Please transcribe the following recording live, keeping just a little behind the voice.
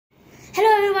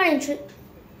everyone, in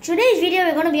today's video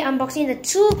we're going to be unboxing the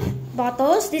two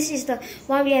bottles. This is the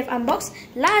one we have unboxed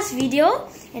last video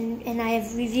and I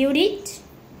have reviewed it.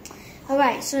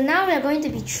 Alright, so now we're going to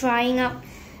be trying out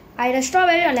either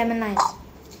strawberry or lemon lime.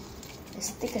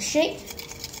 Let's take a shake.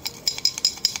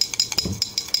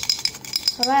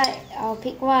 Alright, I'll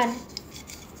pick one.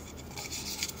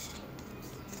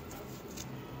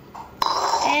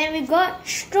 And we got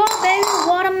strawberry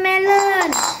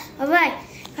watermelon. Alright,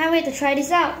 can't wait to try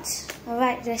this out.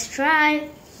 Alright, let's try.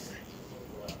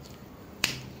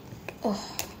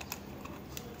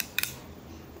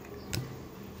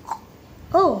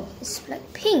 Oh, it's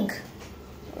like pink.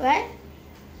 Right?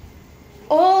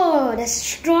 Oh, that's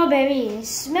strawberry. It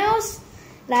smells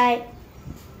like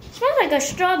a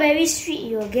strawberry sweet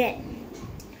you'll get.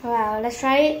 Alright, let's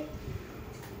try it.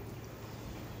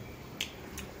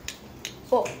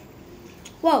 Oh,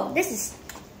 wow,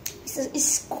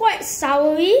 it's quite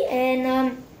soury,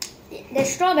 and the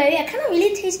strawberry, I cannot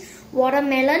really taste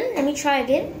watermelon. Let me try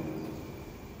again.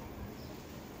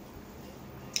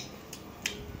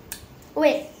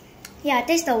 Wait, yeah, I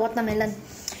taste the watermelon.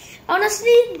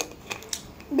 Honestly,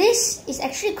 this is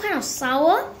actually kind of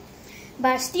sour,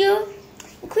 but still,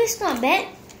 the taste not bad.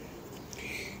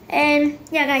 And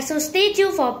yeah, guys, so stay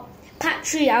tuned for part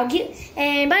 3.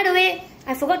 And by the way,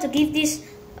 I forgot to give this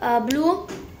blue.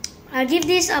 I'll give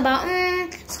this about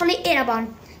solid 8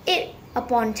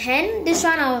 upon 10. This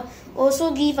one I'll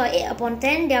also give a 8 upon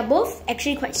 10. They are both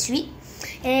actually quite sweet,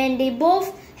 and they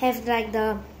both have like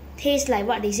the taste like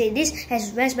what they say. This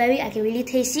has raspberry, I can really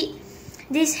taste it.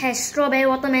 This has strawberry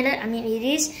watermelon, I mean it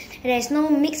is. There's no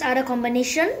mixed other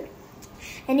combination.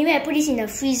 Anyway, I put this in the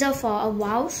freezer for a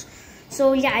while.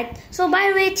 So yeah, so by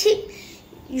the way, tip,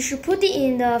 you should put it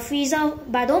in the freezer,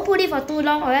 but don't put it for too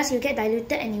long or else you get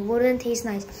diluted and it wouldn't taste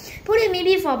nice. Put it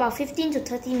maybe for about 15 to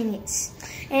 30 minutes.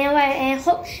 And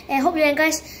hope you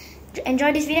guys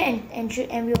enjoy this video,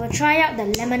 and we will try out the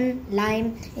lemon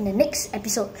lime in the next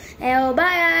episode. And bye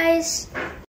guys!